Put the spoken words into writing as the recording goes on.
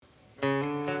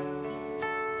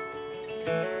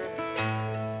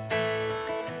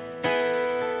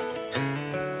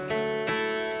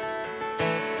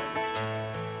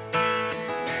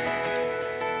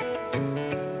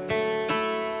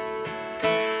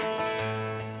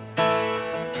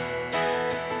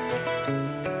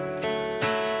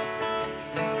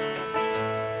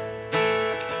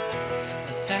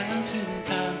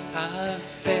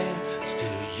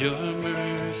Your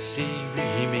mercy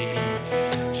remain.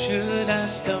 Should I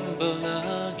stumble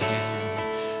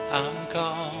again, I'm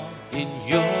caught in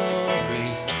your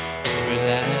grace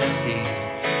everlasting.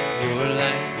 Your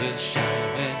light will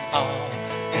shine when all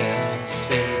else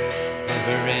fades,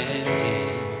 never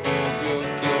ending. Your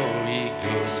glory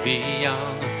goes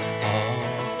beyond all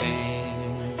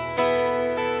fame.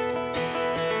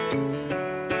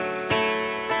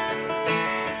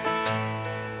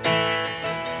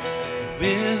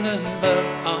 Will above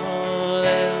all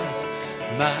else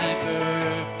my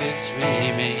purpose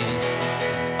remain,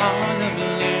 on of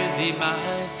losing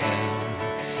myself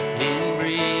in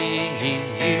bringing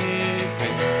you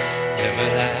praise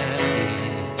everlasting.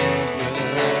 Your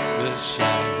light will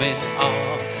shine when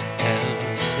all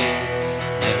else fades,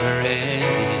 never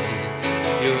ending.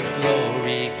 Your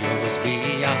glory goes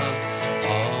beyond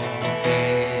all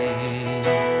fame.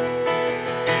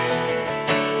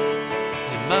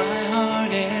 In my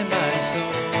heart and my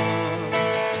soul,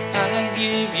 I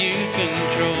give you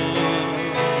control.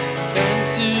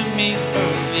 Consume me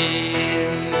from the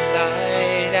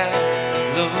inside out,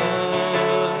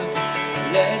 Lord.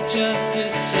 Let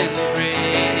justice and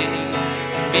praise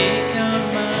become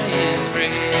my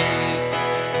embrace.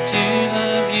 To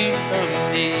love you from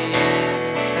the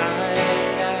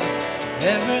inside out,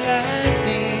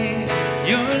 everlasting.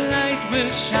 Your light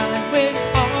will shine when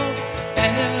all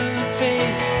else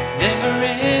fades, never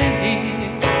ending.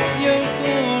 Your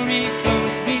glory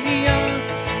goes beyond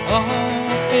all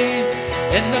fame,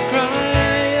 and the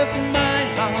cry of my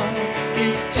heart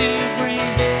is to bring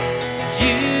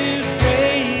you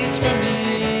praise from the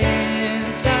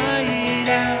inside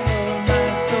out. My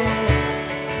soul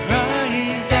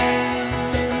cries out.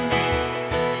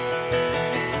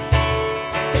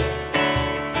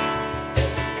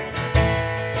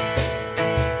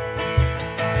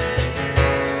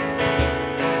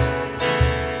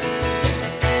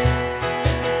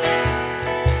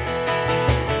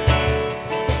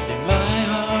 In my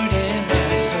heart and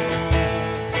my soul,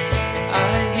 I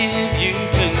give you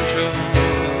control.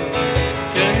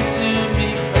 Consume me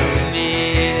from the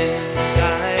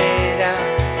inside out,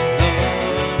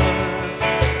 Lord.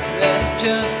 Let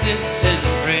justice and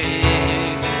praise